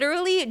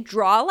literally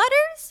draw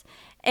letters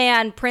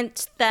and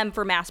print them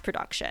for mass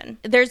production.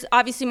 There's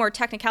obviously more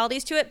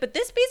technicalities to it, but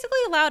this basically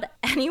allowed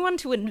anyone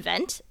to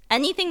invent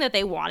anything that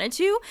they wanted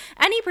to.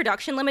 Any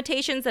production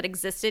limitations that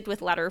existed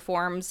with letter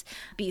forms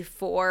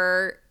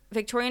before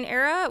Victorian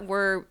era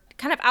were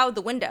kind of out of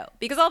the window,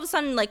 because all of a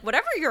sudden, like,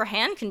 whatever your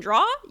hand can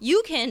draw,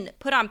 you can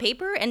put on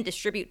paper and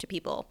distribute to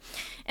people.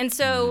 And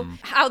so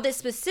how this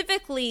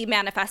specifically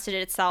manifested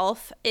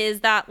itself is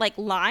that like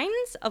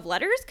lines of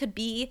letters could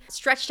be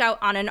stretched out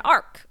on an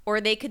arc,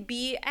 or they could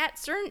be at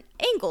certain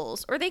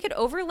angles, or they could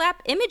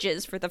overlap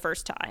images for the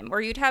first time, or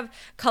you'd have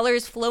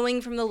colors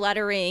flowing from the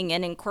lettering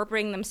and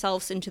incorporating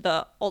themselves into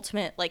the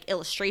ultimate like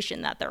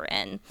illustration that they're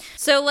in.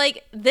 So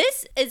like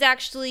this is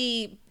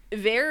actually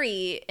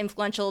very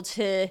influential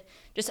to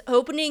just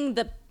opening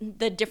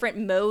the different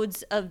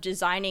modes of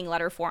designing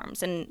letter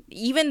forms. And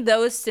even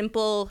those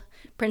simple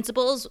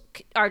principles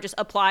are just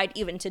applied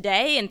even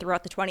today and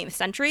throughout the 20th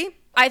century.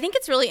 I think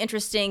it's really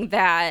interesting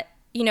that,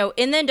 you know,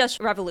 in the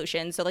Industrial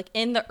Revolution, so like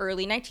in the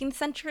early 19th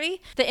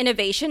century, the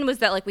innovation was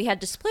that like we had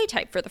display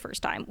type for the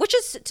first time, which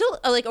is still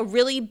like a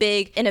really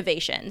big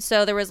innovation.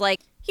 So there was like,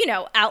 you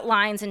know,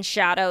 outlines and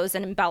shadows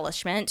and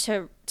embellishment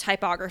to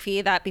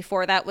typography that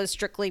before that was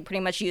strictly pretty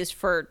much used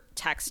for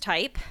text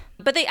type.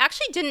 But they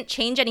actually didn't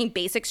change any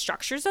basic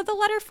structures of the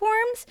letter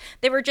forms.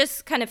 They were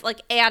just kind of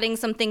like adding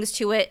some things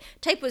to it.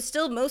 Type was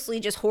still mostly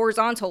just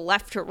horizontal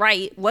left to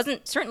right.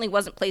 Certainly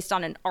wasn't placed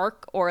on an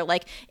arc or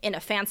like in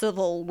a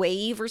fanciful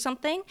wave or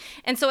something.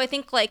 And so I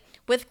think like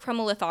with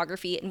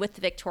chromolithography and with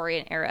the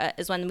Victorian era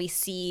is when we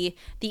see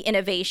the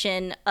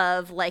innovation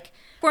of like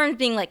forms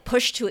being like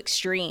pushed to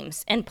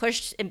extremes and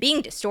pushed and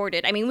being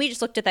distorted. I mean, we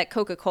just looked at that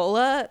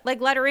Coca-Cola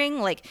like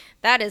lettering. Like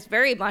that is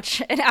very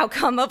much an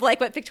outcome of like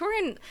what Victorian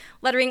Victorian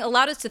lettering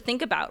allowed us to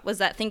think about was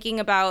that thinking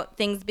about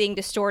things being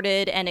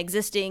distorted and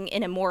existing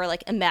in a more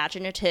like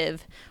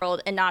imaginative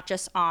world and not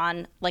just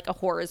on like a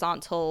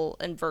horizontal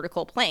and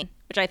vertical plane,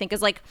 which I think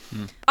is like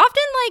often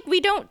like we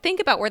don't think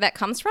about where that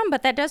comes from,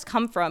 but that does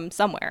come from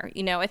somewhere.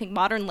 You know, I think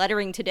modern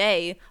lettering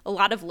today, a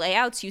lot of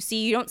layouts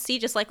you don't see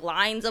just like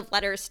lines of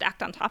letters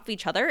stacked on top of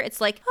each other.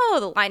 It's like, oh,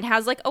 the line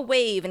has like a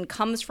wave and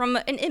comes from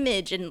an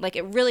image, and like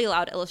it really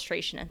allowed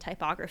illustration and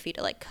typography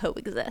to like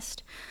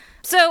coexist.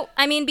 So,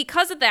 I mean,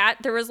 because of that,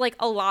 there was like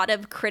a lot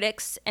of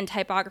critics and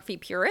typography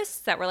purists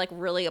that were like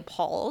really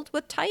appalled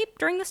with type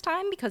during this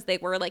time because they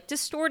were like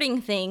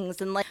distorting things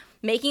and like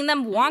making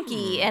them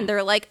wonky. And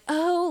they're like,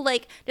 oh,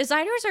 like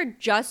designers are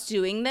just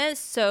doing this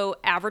so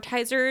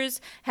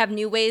advertisers have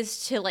new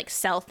ways to like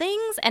sell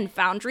things, and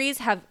foundries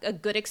have a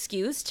good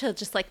excuse to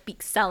just like be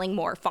selling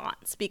more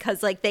fonts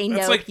because like they know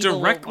That's like people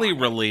will directly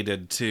want it.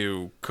 related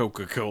to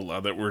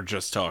Coca-Cola that we're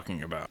just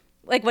talking about.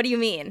 Like, what do you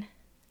mean?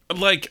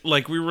 Like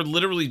we were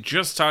literally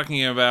just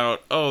talking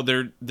about, oh,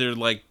 they're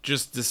like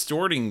just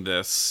distorting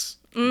this,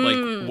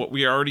 like what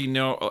we already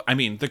know. I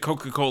mean, the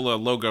Coca-Cola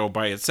logo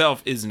by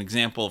itself is an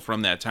example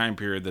from that time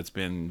period that's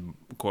been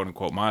quote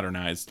unquote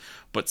modernized,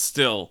 but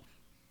still,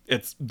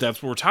 that's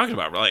what we're talking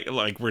about.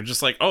 Like we're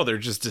just like, oh, they're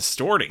just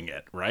distorting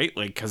it, right?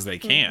 Like because they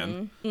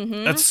can.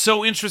 That's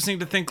so interesting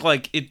to think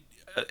like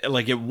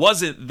it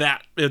wasn't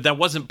that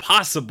wasn't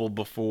possible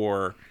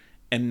before.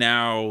 And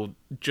now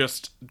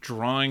just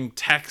drawing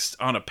text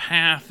on a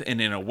path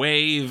and in a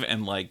wave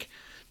and like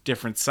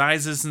different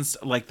sizes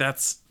and like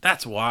that's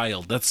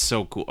wild. That's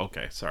so cool.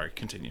 Okay, sorry,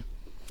 continue.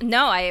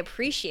 No, I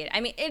appreciate it.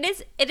 I mean,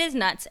 it is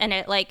nuts. And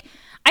it like,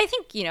 I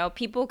think, you know,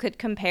 people could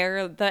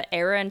compare the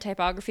era and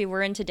typography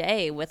we're in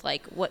today with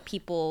like what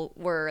people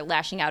were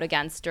lashing out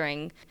against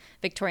during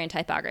Victorian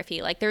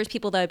typography. Like there's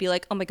people that would be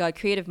like, oh my God,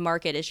 creative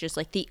market is just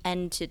like the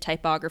end to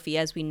typography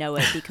as we know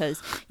it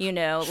because, you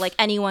know, like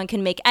anyone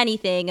can make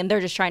anything and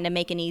they're just trying to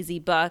make an easy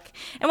buck.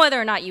 And whether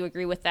or not you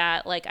agree with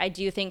that, like I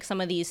do think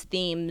some of these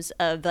themes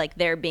of like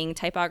there being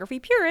typography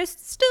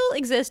purists still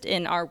exist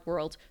in our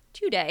world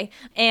today.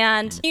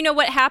 And you know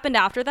what happened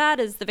after that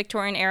is the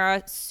Victorian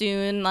era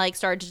soon like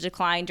started to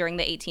decline during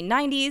the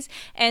 1890s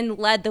and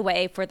led the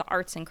way for the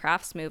arts and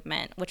crafts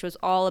movement, which was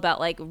all about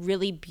like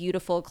really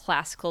beautiful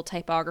classical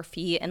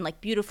typography and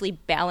like beautifully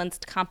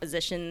balanced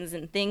compositions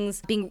and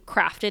things being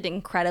crafted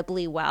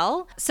incredibly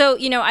well. So,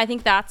 you know, I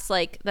think that's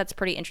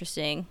pretty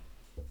interesting.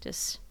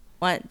 Just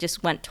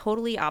went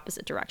totally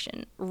opposite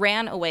direction,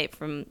 ran away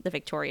from the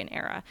Victorian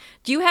era.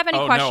 Do you have any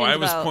questions? No,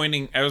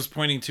 I was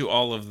pointing to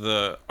all of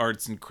the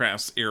arts and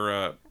crafts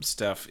era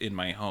stuff in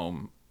my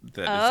home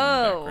that is in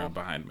the background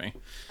behind me.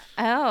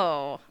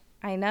 Oh,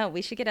 I know.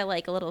 We should get a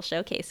little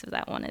showcase of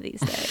that one of these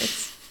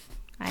days.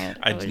 I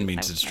didn't mean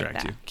to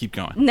distract you. Keep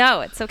going.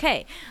 No, it's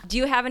okay. Do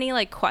you have any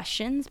like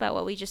questions about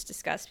what we just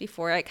discussed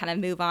before I kind of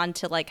move on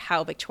to like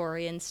how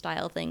Victorian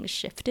style things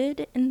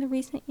shifted in the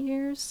recent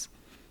years?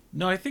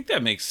 No, I think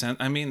that makes sense.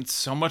 I mean,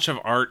 so much of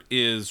art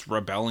is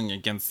rebelling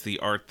against the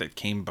art that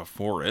came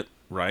before it,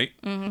 right?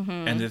 Mm-hmm.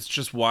 And it's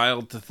just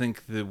wild to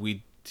think that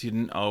we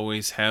didn't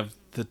always have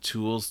the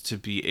tools to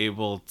be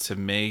able to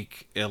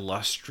make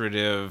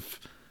illustrative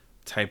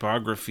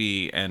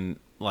typography and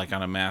like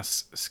on a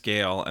mass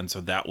scale. And so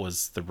that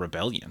was the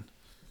rebellion.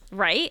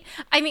 Right?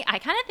 I mean, I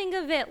kind of think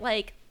of it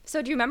like,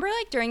 so do you remember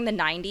like during the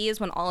 90s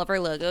when all of our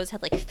logos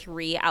had like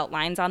 3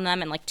 outlines on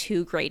them and like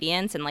 2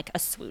 gradients and like a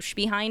swoosh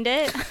behind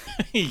it?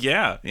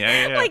 Yeah.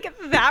 Like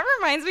that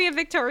reminds me of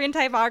Victorian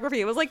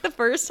typography. It was like the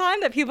first time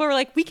that people were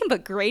like, we can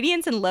put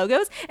gradients in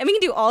logos and we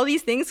can do all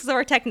these things because of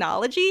our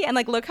technology, and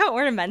like look how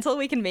ornamental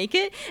we can make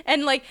it.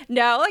 And like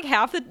now like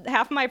half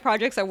of my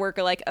projects at work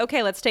are like,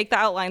 okay, let's take the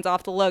outlines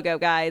off the logo,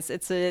 guys.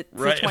 It's the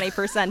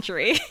 21st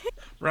century.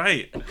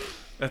 Right.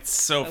 That's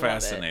so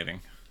fascinating.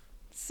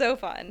 So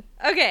fun.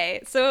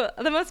 Okay, so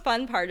the most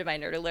fun part of my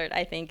nerd alert,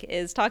 I think,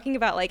 is talking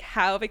about like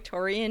how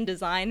Victorian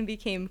design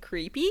became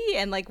creepy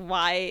and like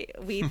why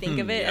we think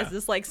of it as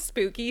this like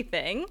spooky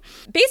thing.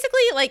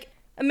 Basically, like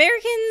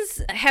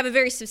Americans have a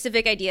very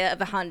specific idea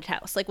of a haunted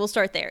house. Like, we'll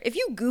start there. If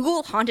you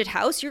Google haunted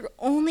house, you're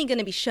only going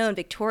to be shown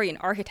Victorian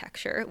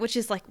architecture, which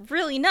is like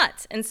really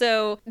nuts. And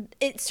so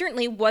it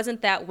certainly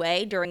wasn't that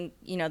way during,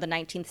 you know, the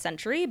 19th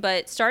century.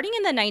 But starting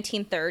in the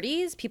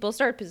 1930s, people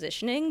started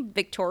positioning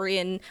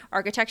Victorian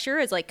architecture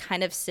as like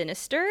kind of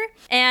sinister.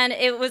 And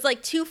it was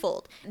like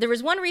twofold. There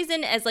was one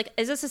reason as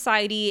a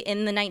society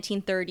in the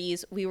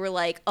 1930s, we were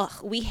like,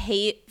 ugh, we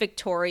hate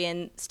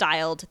Victorian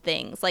styled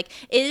things. Like,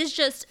 it is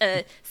just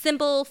a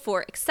symbol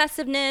for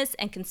excessiveness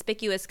and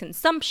conspicuous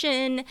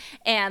consumption,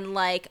 and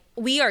like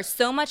we are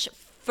so much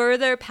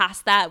further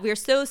past that. We are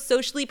so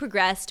socially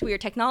progressed. We are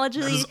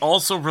technologically. This is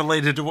also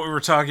related to what we were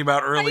talking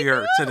about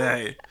earlier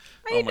today.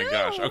 Oh my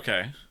gosh.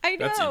 Okay. I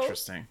know. That's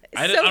interesting.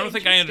 I don't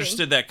think I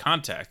understood that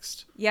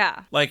context.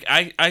 Yeah. Like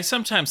I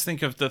sometimes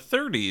think of the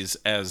 30s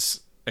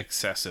as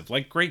excessive,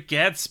 like Great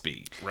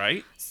Gatsby,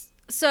 right?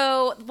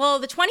 So, well,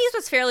 the 20s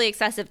was fairly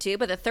excessive too,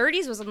 but the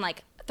 30s was in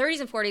like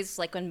 30s and 40s,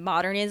 like when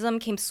modernism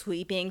came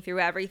sweeping through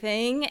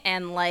everything,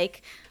 and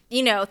like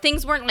you know,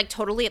 things weren't like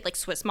totally at like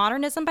Swiss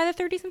modernism by the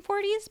 30s and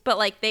 40s, but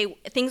like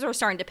things were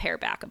starting to pare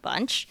back a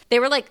bunch. They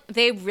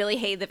really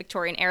hated the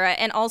Victorian era.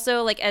 And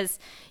also, like, as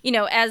you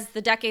know, as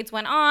the decades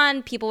went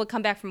on, people would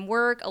come back from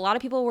work. A lot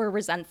of people were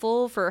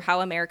resentful for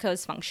how America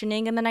was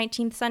functioning in the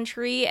 19th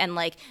century, and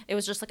like it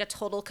was just like a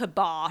total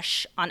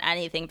kibosh on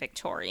anything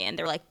Victorian.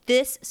 They're like,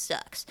 this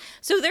sucks.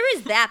 So there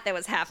is that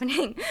was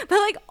happening. But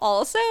like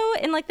also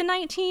in like the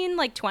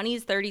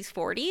 20s, 30s,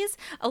 40s,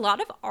 a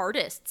lot of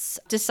artists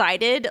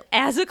decided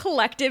as a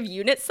collective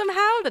unit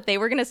somehow that they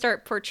were going to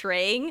start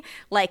portraying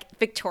like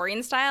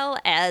Victorian style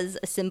as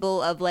a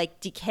symbol of like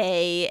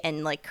decay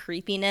and like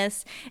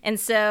creepiness. And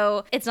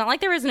so it's not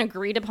like there was an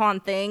agreed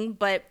upon thing,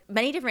 but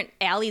many different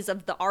alleys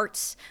of the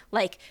arts,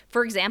 like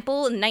for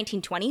example in the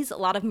 1920s, a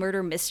lot of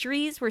murder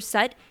mysteries were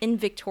set in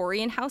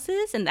Victorian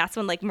houses, and that's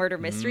when like murder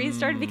mysteries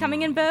started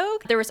becoming in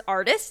vogue. There was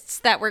artists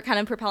that were kind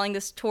of propelling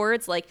this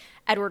towards, like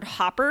Edward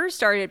Hopper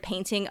started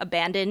painting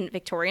abandoned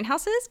Victorian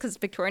houses because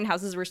Victorian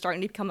houses were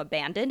starting to become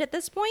abandoned at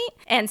this point.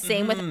 And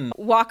same with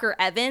Walker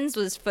Evans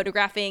was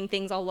photographing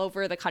things all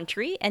over the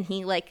country, and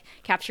he like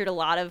captured a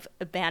lot of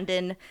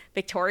abandoned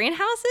Victorian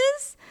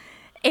houses.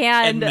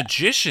 And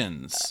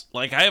magicians.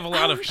 Like, I have a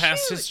lot of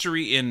past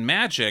history in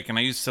magic, and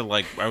I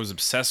was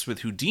obsessed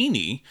with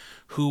Houdini,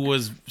 who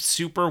was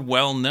super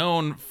well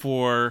known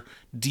for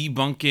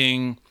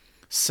debunking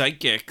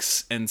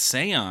psychics and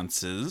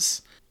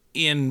seances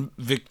in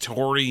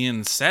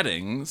Victorian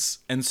settings.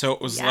 And so it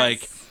was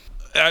like,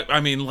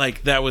 I mean,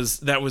 like, that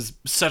was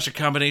such a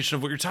combination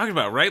of what you're talking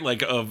about, right?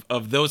 Like,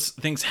 of those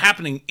things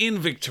happening in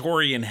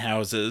Victorian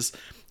houses,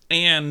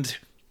 and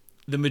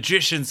the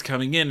magicians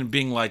coming in and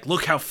being like,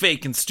 look how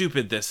fake and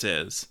stupid this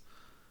is.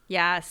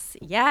 Yes.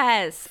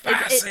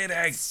 Fascinating.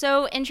 It's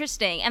so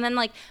interesting. And then,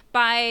 like,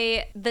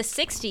 by the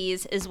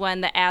 60s is when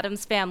the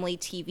Addams Family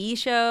TV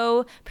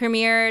show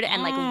premiered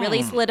and, like,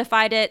 really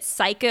solidified it.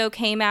 Psycho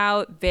came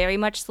out, very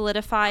much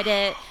solidified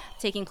it,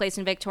 taking place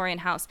in Victorian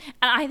house.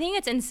 And I think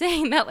it's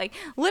insane that, like,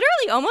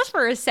 literally almost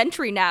for a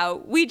century now,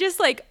 we just,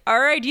 like,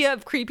 our idea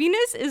of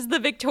creepiness is the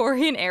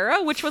Victorian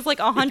era, which was, like,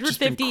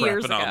 150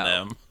 years ago. On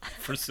them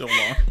for so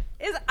long.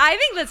 I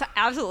think that's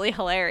absolutely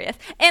hilarious.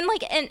 And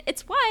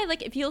it's why,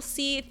 like, if you'll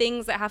see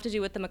things that have to do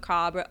with the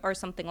macabre or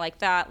something like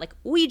that, like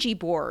Ouija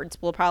boards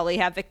will probably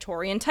have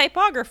Victorian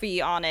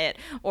typography on it,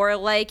 or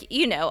like,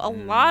 you know, a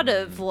lot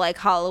of like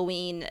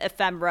Halloween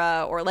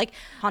ephemera or like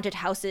haunted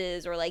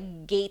houses or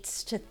like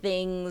gates to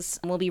things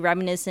will be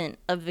reminiscent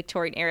of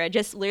Victorian era,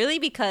 just literally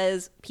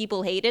because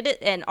people hated it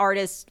and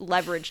artists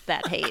leveraged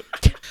that hate.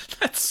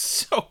 That's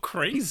so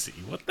crazy.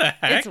 What the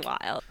heck?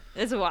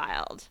 It's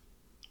wild.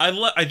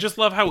 I just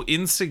love how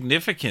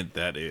insignificant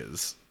that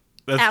is.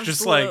 That's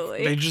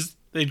Absolutely. Just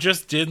like they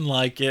just didn't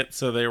like it,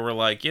 so they were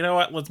like, you know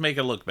what, let's make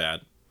it look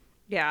bad.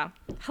 Yeah,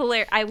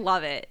 hilarious. I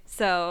love it.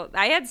 So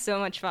I had so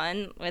much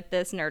fun with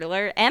this Nerd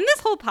Alert and this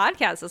whole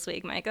podcast this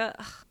week, Micah.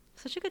 Ugh,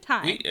 such a good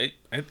time.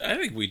 I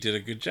think we did a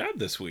good job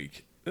this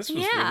week. This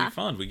was really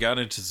fun. We got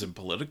into some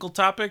political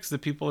topics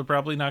that people are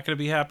probably not going to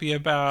be happy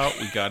about.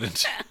 We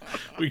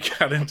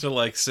got into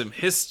like some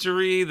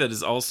history that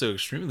is also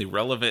extremely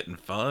relevant and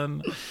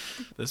fun.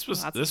 This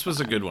was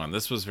a good one.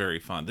 This was very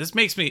fun. This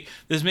makes me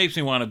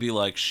want to be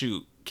like,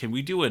 shoot, can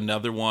we do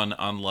another one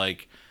on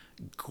like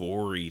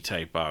gory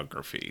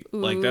typography?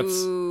 Like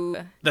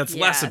that's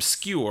less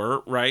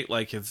obscure, right?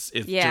 Like it's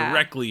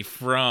directly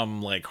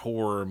from like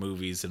horror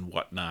movies and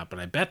whatnot, but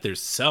I bet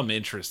there's some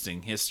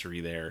interesting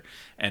history there.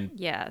 And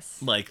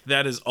like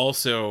that is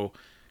also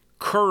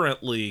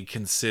currently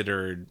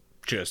considered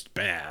just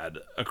bad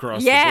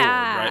across the board,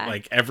 right?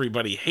 Like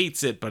everybody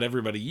hates it, but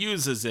everybody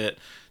uses it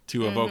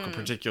to evoke a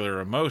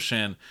particular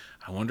emotion.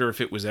 I wonder if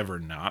it was ever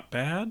not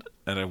bad,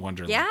 and I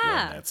wonder like,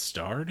 when that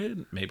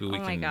started. Maybe we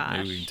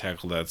can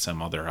tackle that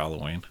some other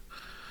Halloween.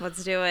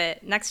 Let's do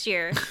it next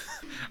year.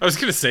 I was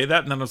gonna say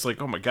that, and then I was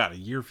like, oh my god, a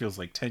year feels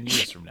like 10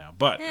 years from now.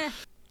 But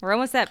we're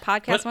almost at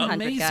podcast 100,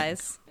 amazing.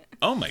 Guys.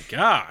 Oh my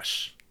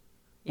gosh.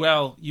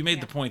 Well, you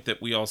made the point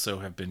that we also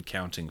have been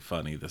counting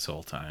funny this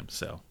whole time,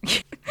 so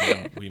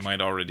we might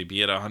already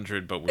be at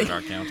 100, but we're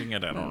not counting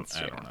it. I don't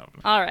know.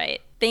 All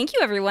right. Thank you,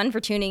 everyone, for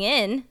tuning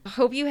in.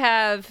 Hope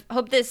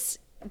this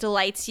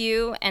delights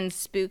you and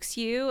spooks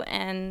you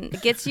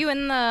and gets you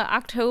in the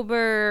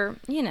October,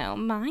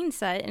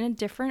 mindset in a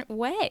different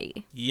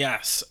way.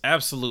 Yes,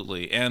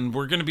 absolutely. And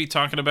we're going to be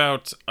talking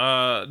about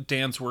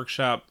Dan's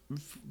workshop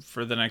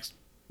for the next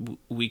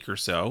week or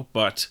so,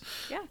 but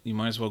you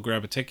might as well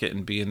grab a ticket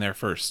and be in there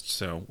first.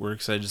 So we're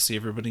excited to see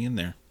everybody in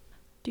there.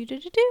 Do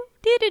do do do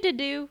do do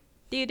do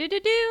do do do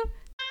do.